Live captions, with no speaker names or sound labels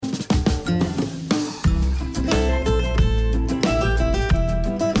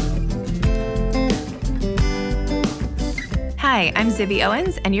Hi, I'm Zibby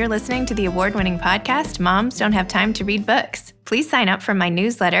Owens, and you're listening to the award-winning podcast, Moms Don't Have Time to Read Books. Please sign up for my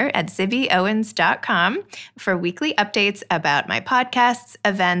newsletter at zibbyowens.com for weekly updates about my podcasts,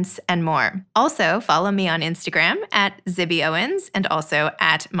 events, and more. Also, follow me on Instagram at Zibby Owens and also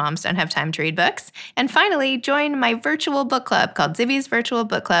at Moms Don't Have Time to Read Books. And finally, join my virtual book club called Zibby's Virtual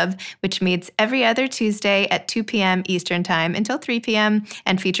Book Club, which meets every other Tuesday at 2 p.m. Eastern Time until 3 p.m.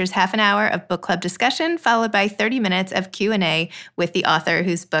 and features half an hour of book club discussion followed by 30 minutes of Q&A with the author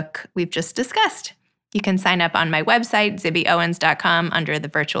whose book we've just discussed. You can sign up on my website, zibbyowens.com, under the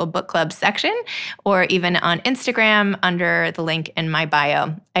Virtual Book Club section, or even on Instagram under the link in my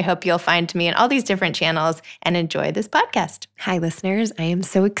bio. I hope you'll find me in all these different channels and enjoy this podcast. Hi, listeners. I am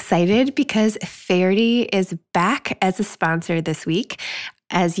so excited because Faherty is back as a sponsor this week.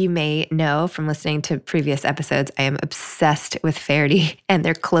 As you may know from listening to previous episodes, I am obsessed with Faherty and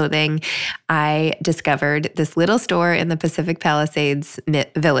their clothing. I discovered this little store in the Pacific Palisades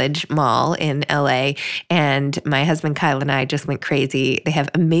Village Mall in LA, and my husband Kyle and I just went crazy. They have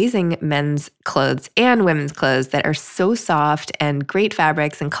amazing men's clothes and women's clothes that are so soft and great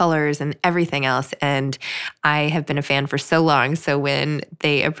fabrics and colors and everything else. And I have been a fan for so long. So when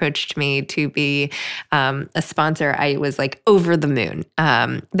they approached me to be a sponsor, I was like over the moon.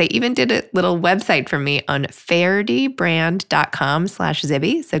 They even did a little website for me on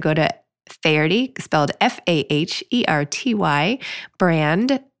fahertybrand.com/Zibby. So go to Faherty, spelled Faherty,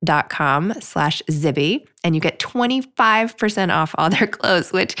 brand.com/Zibby, and you get 25% off all their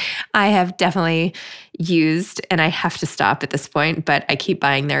clothes, which I have definitely used, and I have to stop at this point, but I keep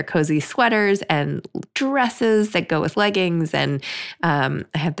buying their cozy sweaters and dresses that go with leggings, and I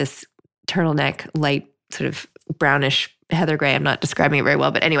have this turtleneck, light sort of brownish heather gray. I'm not describing it very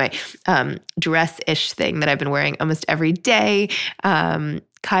well, but anyway, dress-ish thing that I've been wearing almost every day.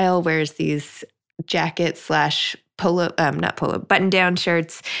 Kyle wears these jacket / polo, not polo, button-down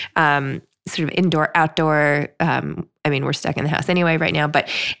shirts, sort of indoor, outdoor. I mean, we're stuck in the house anyway right now. But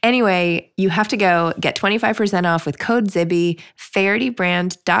anyway, you have to go get 25% off with code Zibby,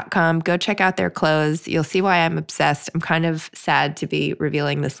 fahertybrand.com. Go check out their clothes. You'll see why I'm obsessed. I'm kind of sad to be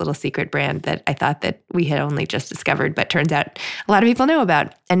revealing this little secret brand that I thought that we had only just discovered, but turns out a lot of people know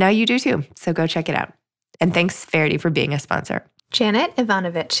about. And now you do too. So go check it out. And thanks, Faherty, for being a sponsor. Janet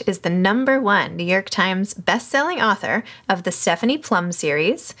Evanovich is the #1 New York Times bestselling author of the Stephanie Plum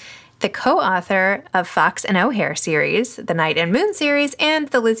series, the co-author of Fox and O'Hare series, the Night and Moon series, and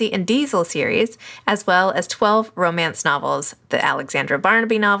the Lizzie and Diesel series, as well as 12 romance novels, the Alexandra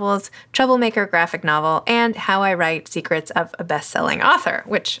Barnaby novels, Troublemaker graphic novel, and How I Write Secrets of a Best-Selling Author,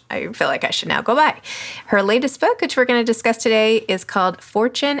 which I feel like I should now go buy. Her latest book, which we're going to discuss today, is called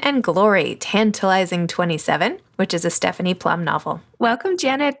Fortune and Glory, Tantalizing 27, which is a Stephanie Plum novel. Welcome,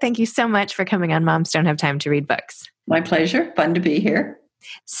 Janet. Thank you so much for coming on Moms Don't Have Time to Read Books. My pleasure. Fun to be here.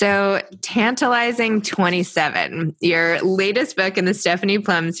 So, Tantalizing 27, your latest book in the Stephanie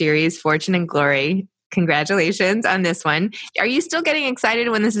Plum series, Fortune and Glory. Congratulations on this one. Are you still getting excited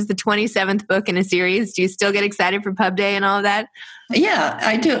when this is the 27th book in a series? Do you still get excited for Pub Day and all of that? Yeah,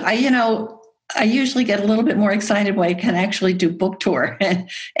 I do. I usually get a little bit more excited when I can actually do book tour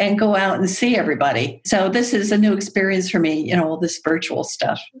and go out and see everybody. So this is a new experience for me, all this virtual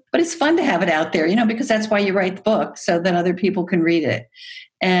stuff. But it's fun to have it out there, because that's why you write the book, so that other people can read it.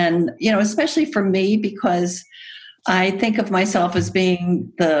 And, especially for me, because I think of myself as being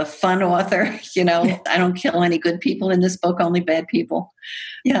the fun author. I don't kill any good people in this book, only bad people.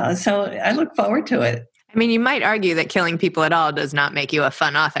 Yeah, so I look forward to it. I mean, you might argue that killing people at all does not make you a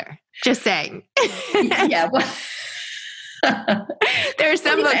fun author. Just saying. Yeah. Well, there are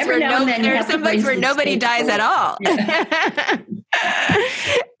some books where nobody dies at all. Yeah.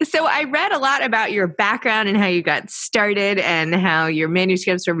 So I read a lot about your background and how you got started and how your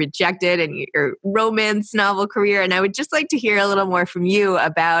manuscripts were rejected and your romance novel career. And I would just like to hear a little more from you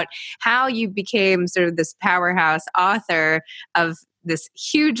about how you became sort of this powerhouse author of this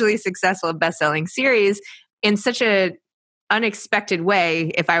hugely successful best-selling series in such a unexpected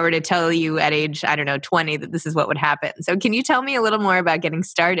way if I were to tell you at age, 20, that this is what would happen. So can you tell me a little more about getting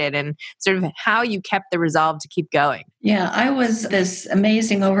started and sort of how you kept the resolve to keep going? Yeah, I was this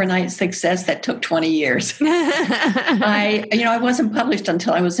amazing overnight success that took 20 years. I wasn't published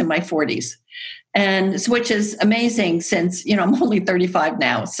until I was in my 40s. And which is amazing since, I'm only 35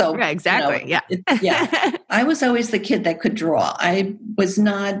 now. So right, exactly. Yeah. I was always the kid that could draw. I was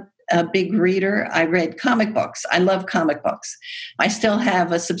not a big reader. I read comic books. I love comic books. I still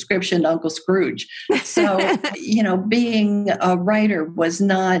have a subscription to Uncle Scrooge. So, being a writer was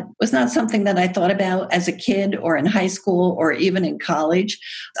not something that I thought about as a kid or in high school or even in college.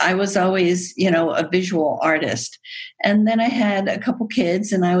 I was always, a visual artist. And then I had a couple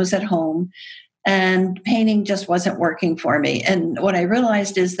kids and I was at home and painting just wasn't working for me. And what I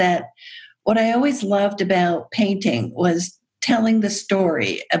realized is that what I always loved about painting was telling the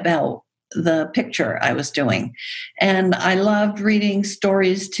story about the picture I was doing. And I loved reading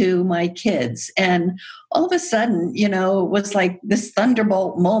stories to my kids. And all of a sudden, it was like this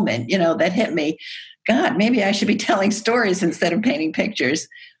thunderbolt moment, that hit me. God, maybe I should be telling stories instead of painting pictures.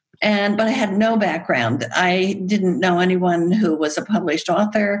 But I had no background. I didn't know anyone who was a published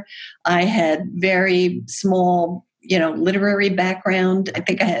author. I had very small, literary background. I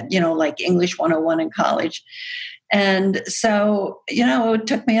think I had, like English 101 in college. And so, it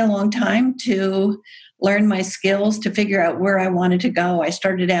took me a long time to learn my skills, to figure out where I wanted to go. I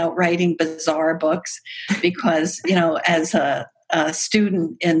started out writing bizarre books because, as a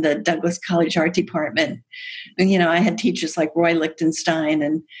student in the Douglas College Art Department, and, I had teachers like Roy Lichtenstein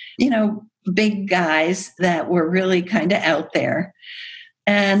and, big guys that were really kind of out there.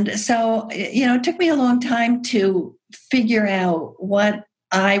 And so, it took me a long time to figure out what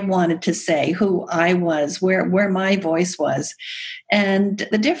I wanted to say, who I was, where my voice was. And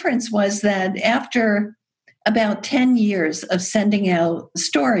the difference was that after about 10 years of sending out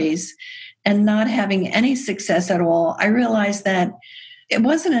stories and not having any success at all, I realized that it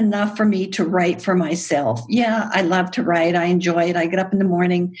wasn't enough for me to write for myself. Yeah, I love to write. I enjoy it. I get up in the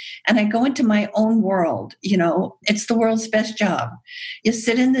morning and I go into my own world. It's the world's best job. You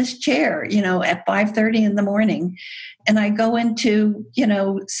sit in this chair, at 5:30 in the morning, and I go into,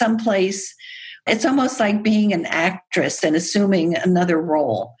 someplace. It's almost like being an actress and assuming another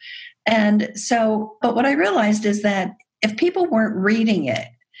role. And so, but what I realized is that if people weren't reading it,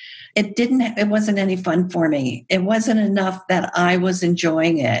 it wasn't any fun for me. It wasn't enough that I was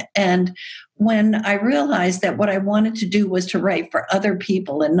enjoying it. And when I realized that what I wanted to do was to write for other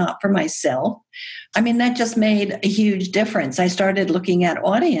people and not for myself, that just made a huge difference. I started looking at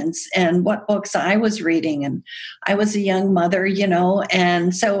audience and what books I was reading. And I was a young mother,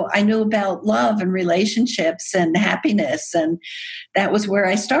 and so I knew about love and relationships and happiness. And that was where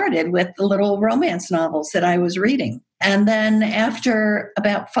I started with the little romance novels that I was reading. And then after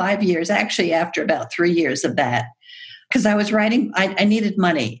about 5 years, actually after about 3 years of that, because I was writing, I needed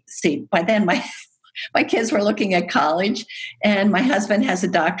money. See, by then my kids were looking at college and my husband has a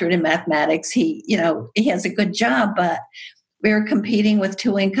doctorate in mathematics. He has a good job, but we were competing with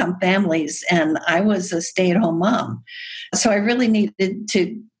 2-income families and I was a stay-at-home mom. So I really needed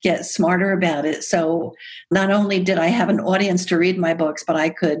to get smarter about it. So not only did I have an audience to read my books, but I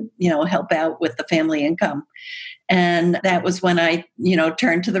could, help out with the family income. And that was when I,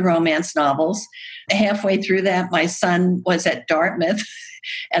 turned to the romance novels. Halfway through that, my son was at Dartmouth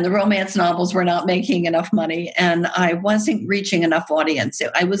and the romance novels were not making enough money and I wasn't reaching enough audience.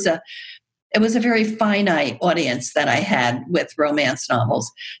 It was a very finite audience that I had with romance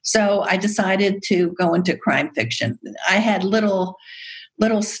novels. So I decided to go into crime fiction. I had little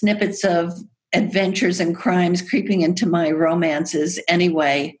snippets of adventures and crimes creeping into my romances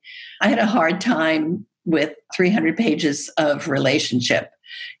anyway. I had a hard time with 300 pages of relationship.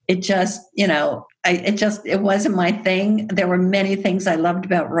 It just, it wasn't my thing. There were many things I loved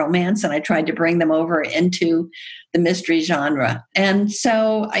about romance and I tried to bring them over into the mystery genre. And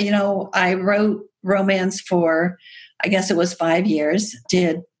so, I wrote romance for, I guess it was 5 years,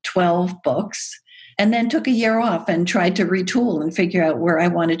 did 12 books, and then took a year off and tried to retool and figure out where I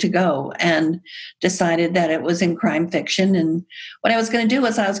wanted to go and decided that it was in crime fiction. And what I was going to do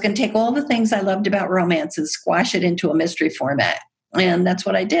was I was going to take all the things I loved about romance and squash it into a mystery format. And that's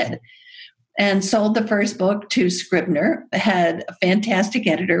what I did. And sold the first book to Scribner, had a fantastic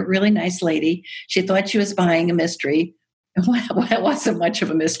editor, really nice lady. She thought she was buying a mystery. Well, it wasn't much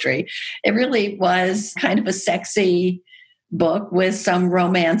of a mystery. It really was kind of a sexy book with some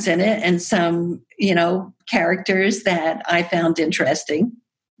romance in it and some, characters that I found interesting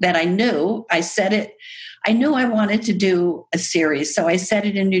that I knew. I knew I wanted to do a series. So I set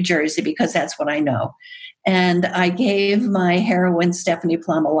it in New Jersey because that's what I know. And I gave my heroine, Stephanie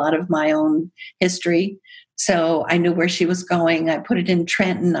Plum, a lot of my own history. So I knew where she was going. I put it in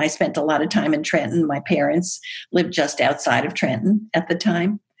Trenton. I spent a lot of time in Trenton. My parents lived just outside of Trenton at the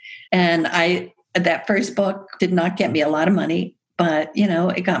time. And that first book did not get me a lot of money, but,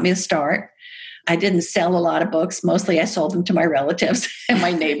 it got me a start. I didn't sell a lot of books. Mostly I sold them to my relatives and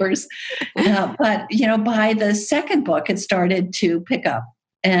my neighbors. But, by the second book, it started to pick up.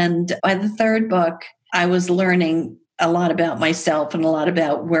 And by the third book, I was learning a lot about myself and a lot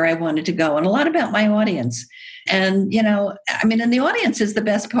about where I wanted to go and a lot about my audience. And, and the audience is the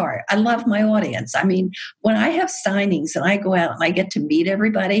best part. I love my audience. I mean, when I have signings and I go out and I get to meet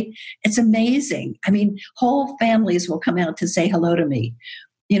everybody, it's amazing. I mean, whole families will come out to say hello to me.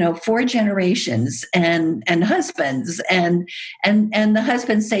 4 generations and husbands and the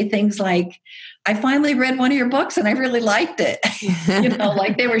husbands say things like, I finally read one of your books and I really liked it.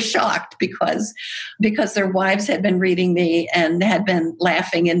 Like they were shocked because their wives had been reading me and had been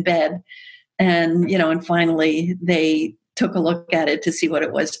laughing in bed. And finally they took a look at it to see what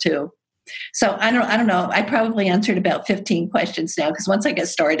it was too. So I don't know. I probably answered about 15 questions now because once I get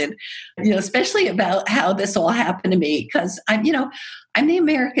started, especially about how this all happened to me, because I'm the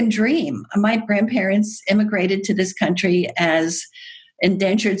American dream. My grandparents immigrated to this country as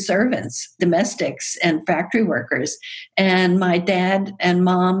indentured servants, domestics, and factory workers. And my dad and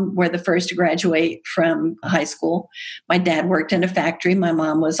mom were the first to graduate from high school. My dad worked in a factory. My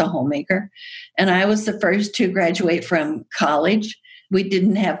mom was a homemaker. And I was the first to graduate from college. We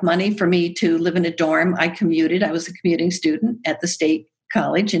didn't have money for me to live in a dorm. I commuted. I was a commuting student at the state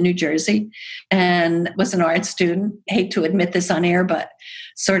college in New Jersey and was an art student. Hate to admit this on air, but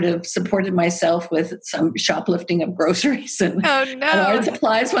sort of supported myself with some shoplifting of groceries and art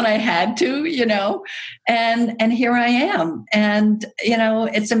supplies when I had to, and here I am. And,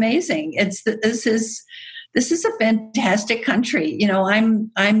 it's amazing. This is a fantastic country. I'm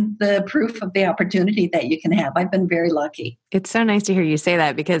the proof of the opportunity that you can have. I've been very lucky. It's so nice to hear you say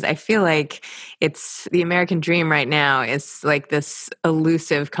that because I feel like it's the American dream right now is like this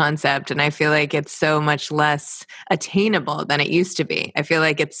elusive concept. And I feel like it's so much less attainable than it used to be. I feel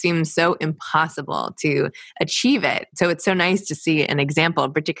like it seems so impossible to achieve it. So it's so nice to see an example,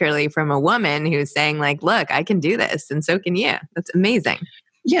 particularly from a woman who's saying like, look, I can do this and so can you. That's amazing.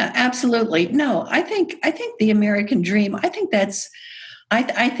 Yeah, absolutely. No, I think the American dream, I think it's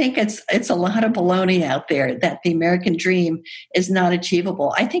a lot of baloney out there that the American dream is not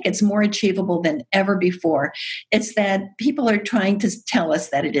achievable. I think it's more achievable than ever before. It's that people are trying to tell us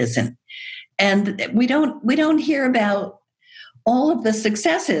that it isn't. And we don't hear about all of the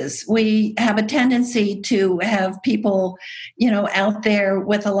successes. We have a tendency to have people, out there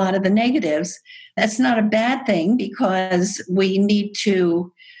with a lot of the negatives. That's not a bad thing because we need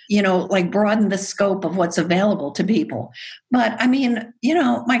to, broaden the scope of what's available to people. But I mean,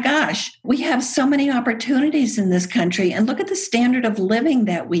 my gosh, we have so many opportunities in this country and look at the standard of living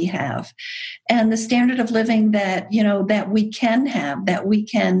that we have and the standard of living that, that we can have, that we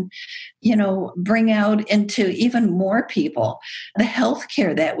can, bring out into even more people, the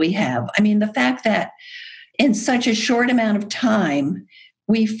healthcare that we have. I mean, the fact that in such a short amount of time,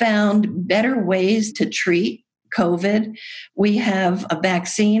 we found better ways to treat COVID. We have a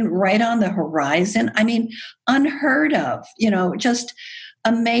vaccine right on the horizon. I mean, unheard of, just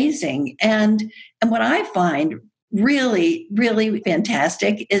amazing. And what I find really, really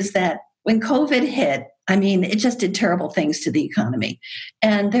fantastic is that when COVID hit, I mean, it just did terrible things to the economy.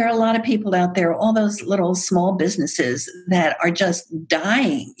 And there are a lot of people out there, all those little small businesses that are just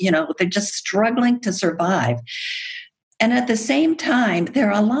dying, they're just struggling to survive. And at the same time,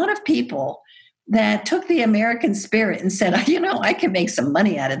 there are a lot of people that took the American spirit and said, I can make some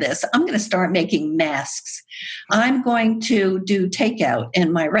money out of this. I'm going to start making masks. I'm going to do takeout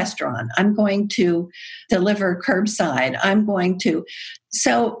in my restaurant. I'm going to deliver curbside.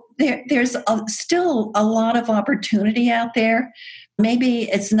 So there's still a lot of opportunity out there.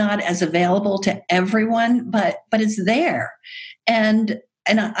 Maybe it's not as available to everyone, but it's there. And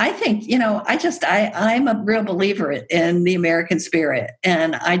I think, I'm a real believer in the American spirit.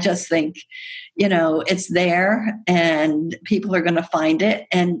 And I just think, it's there and people are going to find it.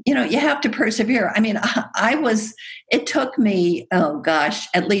 And, you have to persevere. I mean, it took me,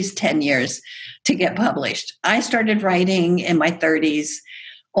 at least 10 years to get published. I started writing in my 30s,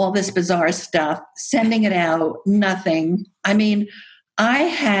 all this bizarre stuff, sending it out, nothing. I mean,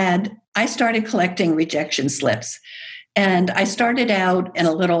 I started collecting rejection slips. And I started out in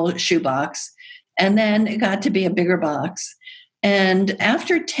a little shoebox, and then it got to be a bigger box. And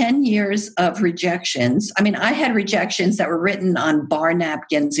after 10 years of rejections, I mean, I had rejections that were written on bar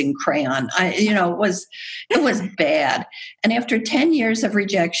napkins in crayon. It was bad. And after 10 years of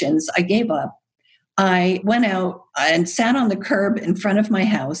rejections, I gave up. I went out and sat on the curb in front of my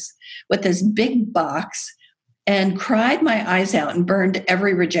house with this big box and cried my eyes out and burned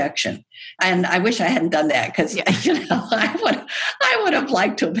every rejection. And I wish I hadn't done that because, I would have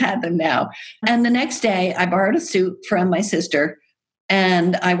liked to have had them now. And the next day I borrowed a suit from my sister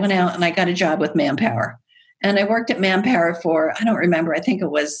and I went out and I got a job with Manpower. And I worked at Manpower for, I don't remember, I think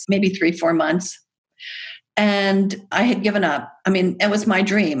it was maybe 3, 4 months. And I had given up. I mean, it was my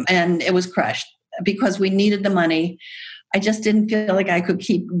dream and it was crushed because we needed the money. I just didn't feel like I could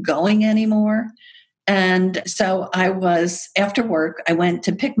keep going anymore. And so after work, I went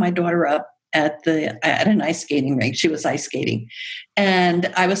to pick my daughter up at an ice skating rink. She was ice skating.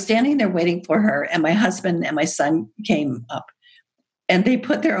 And I was standing there waiting for her, and my husband and my son came up and they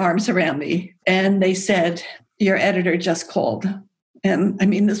put their arms around me and they said, "Your editor just called." And I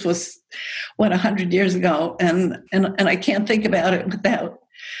mean, this was 100 years ago. And I can't think about it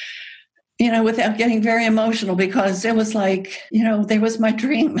without getting very emotional, because it was like, there was my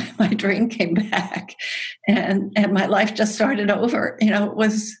dream. My dream came back and my life just started over. It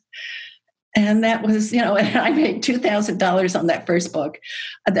was, and that was, and I made $2,000 on that first book.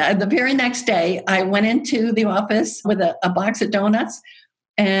 The very next day, I went into the office with a box of donuts,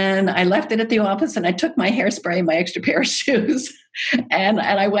 and I left it at the office, and I took my hairspray, my extra pair of shoes, and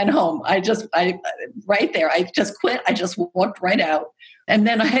I went home. Right there, I just quit. I just walked right out. And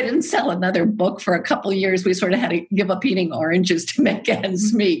then I didn't sell another book for a couple of years. We sort of had to give up eating oranges to make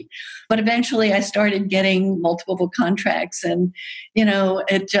ends meet. But eventually I started getting multiple book contracts, and,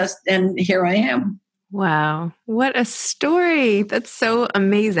 and here I am. Wow. What a story. That's so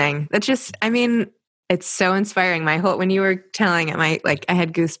amazing. It's so inspiring. When you were telling it, I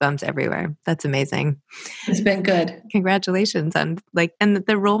had goosebumps everywhere. That's amazing. It's been good. Congratulations on and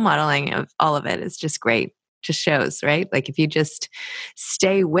the role modeling of all of it is just great. Just shows, right? Like if you just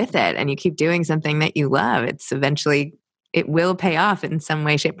stay with it and you keep doing something that you love, it will pay off in some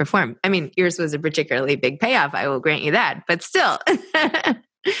way, shape, or form. I mean, yours was a particularly big payoff. I will grant you that, but still.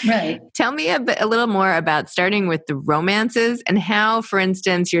 Right. Tell me a little more about starting with the romances and how, for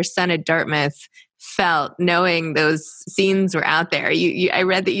instance, your son at Dartmouth felt knowing those scenes were out there. I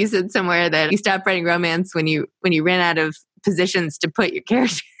read that you said somewhere that you stopped writing romance when you ran out of positions to put your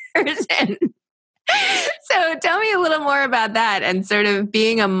characters in. So tell me a little more about that and sort of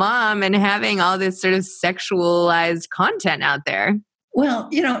being a mom and having all this sort of sexualized content out there. Well,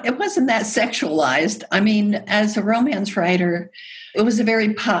 it wasn't that sexualized. I mean, as a romance writer, it was a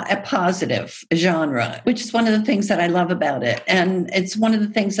very positive genre, which is one of the things that I love about it. And it's one of the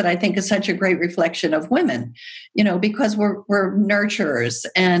things that I think is such a great reflection of women, because we're nurturers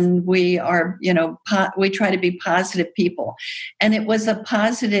and we are, we try to be positive people. And it was a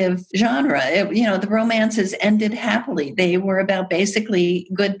positive genre. The romances ended happily. They were about basically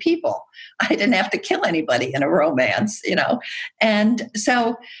good people. I didn't have to kill anybody in a romance, And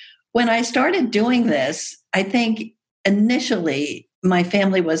so when I started doing this, I think initially my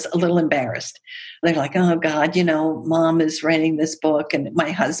family was a little embarrassed. They're like, "Oh God, mom is writing this book, and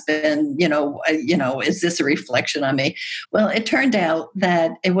my husband, is this a reflection on me?" Well, it turned out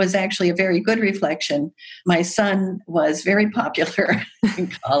that it was actually a very good reflection. My son was very popular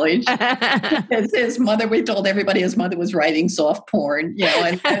in college. His mother, we told everybody his mother was writing soft porn,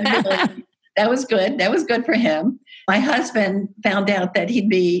 and that was good. That was good for him. My husband found out that he'd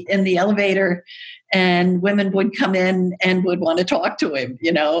be in the elevator and women would come in and would want to talk to him,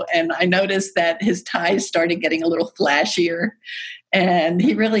 and I noticed that his ties started getting a little flashier, and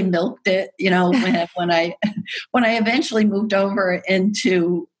he really milked it, when I eventually moved over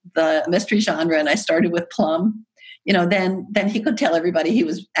into the mystery genre and I started with Plum, then he could tell everybody he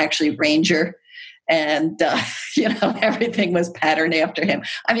was actually Ranger. And, everything was patterned after him.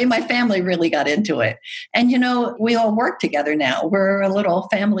 I mean, my family really got into it. And, we all work together now. We're a little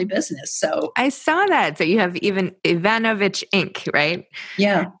family business. So I saw that. So you have even Evanovich Inc., right?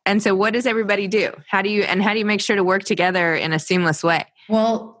 Yeah. And so what does everybody do? How do you make sure to work together in a seamless way?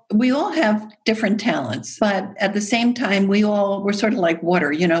 Well, we all have different talents, but at the same time, we're sort of like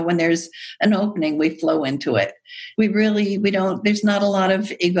water, when there's an opening, we flow into it. There's not a lot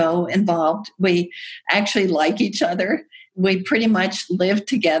of ego involved. We actually like each other. We pretty much live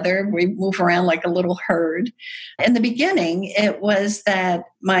together. We move around like a little herd. In the beginning, it was that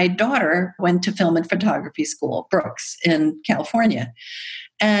my daughter went to film and photography school, Brooks, in California.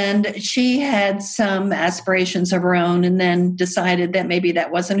 And she had some aspirations of her own and then decided that maybe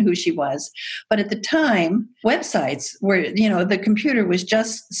that wasn't who she was. But at the time, websites were, the computer was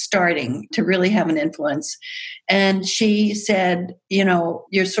just starting to really have an influence. And she said,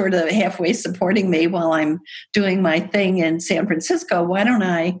 you're sort of halfway supporting me while I'm doing my thing in San Francisco. Why don't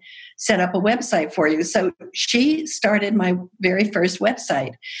I set up a website for you? So she started my very first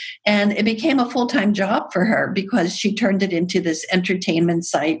website, and it became a full-time job for her because she turned it into this entertainment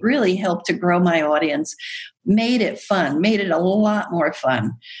site, really helped to grow my audience. made it fun, made it a lot more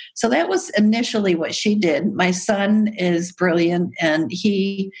fun. So that was initially what she did. My son is brilliant, and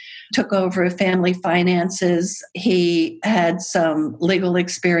he took over family finances. He had some legal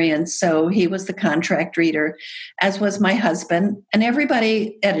experience, so he was the contract reader, as was my husband, and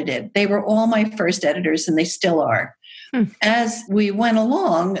everybody edited. They were all my first editors, and they still are. As we went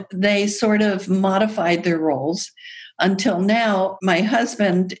along, they sort of modified their roles until now. My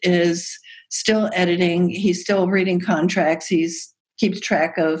husband is still editing. He's still reading contracts. He's keeps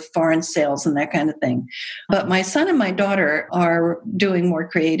track of foreign sales and that kind of thing. But my son and my daughter are doing more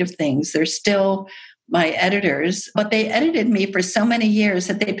creative things. They're still my editors, but they edited me for so many years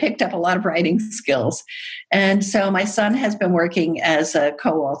that they picked up a lot of writing skills. And so my son has been working as a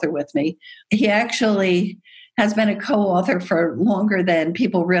co-author with me. He actually has been a co-author for longer than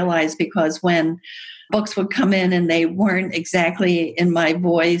people realize, because when books would come in and they weren't exactly in my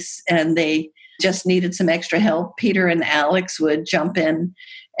voice and they just needed some extra help, Peter and Alex would jump in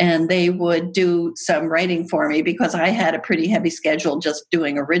and they would do some writing for me, because I had a pretty heavy schedule just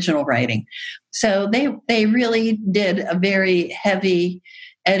doing original writing. So they really did a very heavy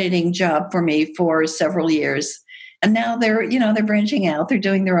editing job for me for several years. And now they're branching out, they're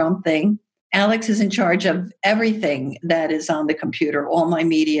doing their own thing. Alex is in charge of everything that is on the computer, all my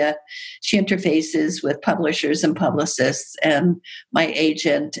media. She interfaces with publishers and publicists and my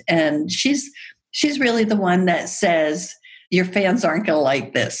agent. And she's really the one that says, your fans aren't going to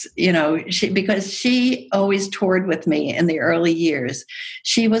like this, because she always toured with me in the early years.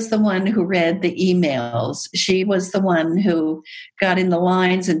 She was the one who read the emails. She was the one who got in the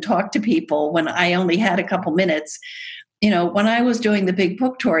lines and talked to people when I only had a couple minutes. When I was doing the big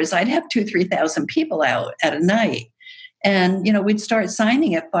book tours, I'd have 2,000-3,000 people out at a night. And, we'd start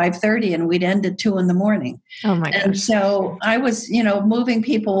signing at 5:30 and we'd end at 2 a.m. Oh my gosh. And so I was, moving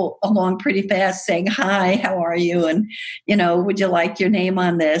people along pretty fast, saying, hi, how are you? And, would you like your name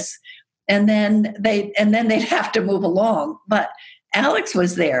on this? And then they'd have to move along. But Alex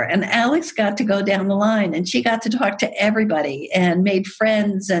was there, and Alex got to go down the line, and she got to talk to everybody and made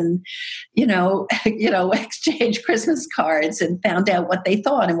friends and, exchange Christmas cards and found out what they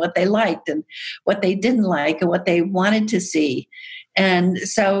thought and what they liked and what they didn't like and what they wanted to see. And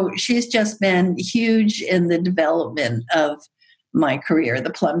so she's just been huge in the development of my career.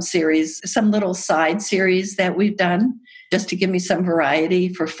 The Plum series, some little side series that we've done just to give me some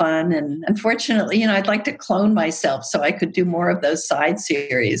variety for fun. And unfortunately, I'd like to clone myself so I could do more of those side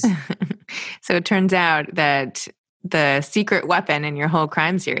series. So it turns out that the secret weapon in your whole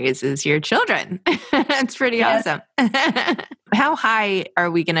crime series is your children. It's pretty awesome. How high are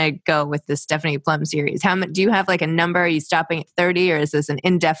we going to go with the Stephanie Plum series? Do you have like a number? Are you stopping at 30, or is this an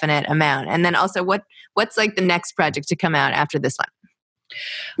indefinite amount? And then also what's like the next project to come out after this one?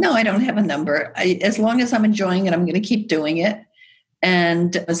 No, I don't have a number. As long as I'm enjoying it, I'm going to keep doing it.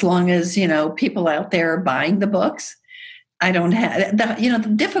 And as long as, people out there are buying the books, I don't have,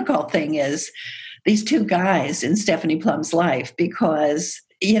 the difficult thing is these two guys in Stephanie Plum's life, because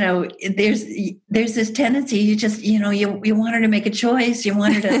there's this tendency, you just, you want her to make a choice. You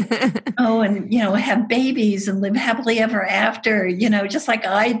want her to go and, have babies and live happily ever after, just like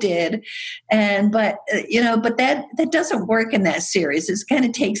I did. But that doesn't work in that series. It kind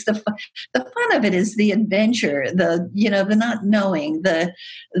of takes the fun of it is the adventure, the not knowing,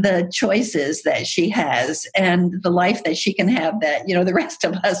 the choices that she has and the life that she can have that, the rest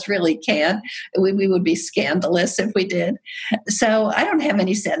of us really can't. We would be scandalous if we did. So I don't have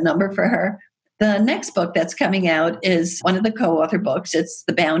any set number for her. The next book that's coming out is one of the co-author books. It's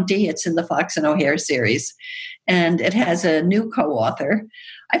The Bounty. It's in the Fox and O'Hare series. And it has a new co-author.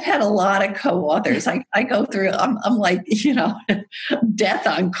 I've had a lot of co-authors. I go through, I'm like, death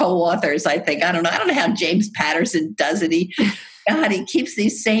on co-authors, I think. I don't know how James Patterson does it. He keeps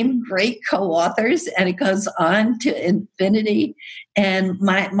these same great co-authors, and it goes on to infinity. And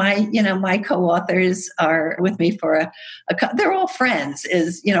my co-authors are with me for they're all friends,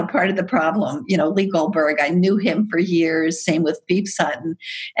 is, part of the problem. Lee Goldberg, I knew him for years, same with Beep Sutton.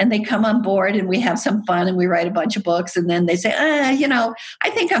 And they come on board and we have some fun and we write a bunch of books. And then they say, I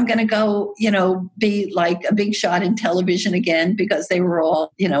think I'm going to go, be like a big shot in television again, because they were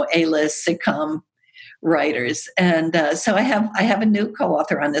all, A-list sitcom writers. And so I have a new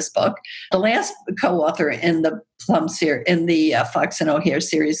co-author on this book. The last co-author in the Plum series, in the Fox and O'Hare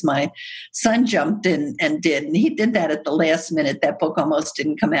series, my son jumped in and did. And he did that at the last minute. That book almost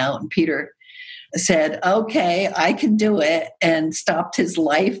didn't come out. And Peter said, okay, I can do it, and stopped his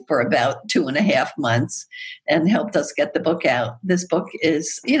life for about 2.5 months and helped us get the book out. This book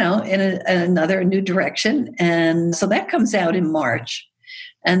is, in another new direction. And so that comes out in March.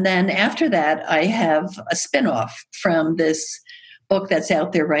 And then after that, I have a spinoff from this book that's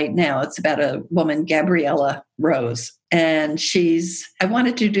out there right now. It's about a woman, Gabriella Rose. And I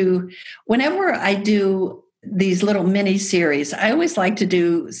wanted to do, whenever I do these little mini series, I always like to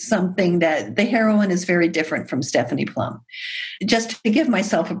do something that the heroine is very different from Stephanie Plum, just to give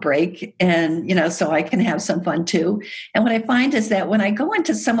myself a break and, so I can have some fun too. And what I find is that when I go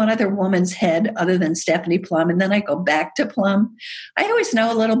into some other woman's head other than Stephanie Plum, and then I go back to Plum, I always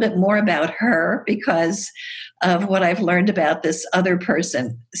know a little bit more about her because of what I've learned about this other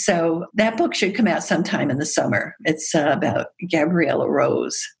person. So that book should come out sometime in the summer. It's about Gabriella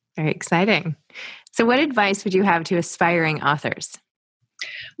Rose. Very exciting. So what advice would you have to aspiring authors?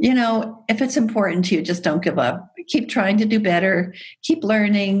 If it's important to you, just don't give up. Keep trying to do better. Keep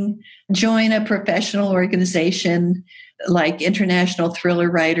learning. Join a professional organization like International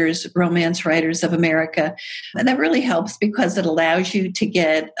Thriller Writers, Romance Writers of America. And that really helps because it allows you to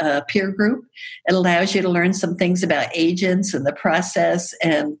get a peer group. It allows you to learn some things about agents and the process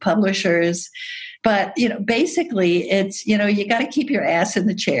and publishers. But, basically it's, you got to keep your ass in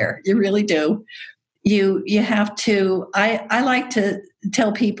the chair. You really do. You have to, I like to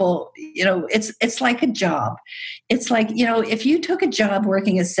tell people, it's like a job. It's like, if you took a job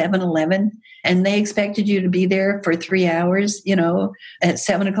working at 7-Eleven and they expected you to be there for 3 hours, at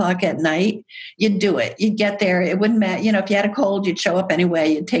 7:00 at night, you'd do it. You'd get there. It wouldn't matter. If you had a cold, you'd show up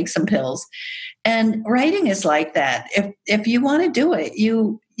anyway. You'd take some pills. And writing is like that. If you want to do it,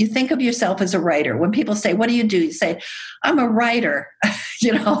 you think of yourself as a writer. When people say, what do? You say, I'm a writer.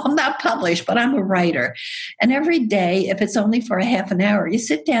 I'm not published, but I'm a writer. And every day, if it's only for a half an hour, you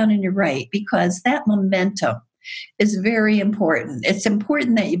sit down and you write because that momentum is very important. It's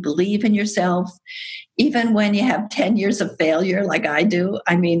important that you believe in yourself, even when you have 10 years of failure like I do.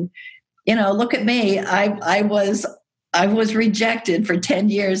 I mean, look at me. I was rejected for 10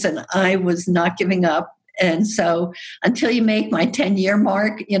 years and I was not giving up. And so until you make my 10-year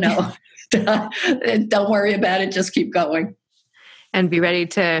mark, don't worry about it. Just keep going. And be ready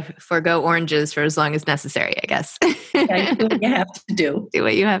to forego oranges for as long as necessary, I guess. Yeah, do what you have to do. Do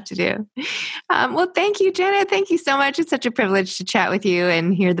what you have to do. Well, thank you, Janet. Thank you so much. It's such a privilege to chat with you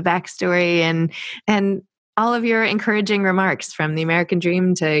and hear the backstory and all of your encouraging remarks from the American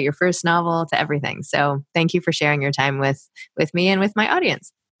Dream to your first novel to everything. So thank you for sharing your time with me and with my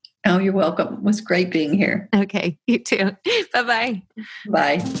audience. Oh, you're welcome. It was great being here. Okay, you too. Bye-bye.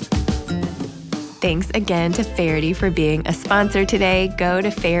 Bye. Thanks again to Faherty for being a sponsor today. Go to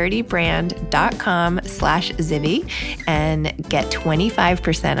fahertybrand.com/Zibby and get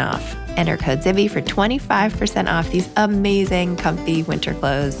 25% off. Enter code Zibby for 25% off these amazing, comfy winter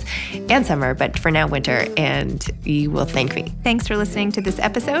clothes and summer, but for now, winter, and you will thank me. Thanks for listening to this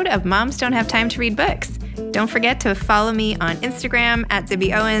episode of Moms Don't Have Time to Read Books. Don't forget to follow me on Instagram at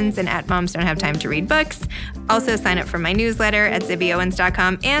Zibby Owens and at Moms Don't Have Time to Read Books. Also sign up for my newsletter at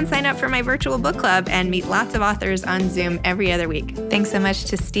zibbyowens.com and sign up for my virtual book club and meet lots of authors on Zoom every other week. Thanks so much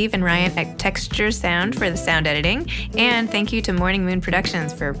to Steve and Ryan at Texture Sound for the sound editing. And thank you to Morning Moon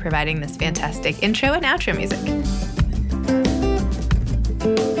Productions for providing this fantastic intro and outro music.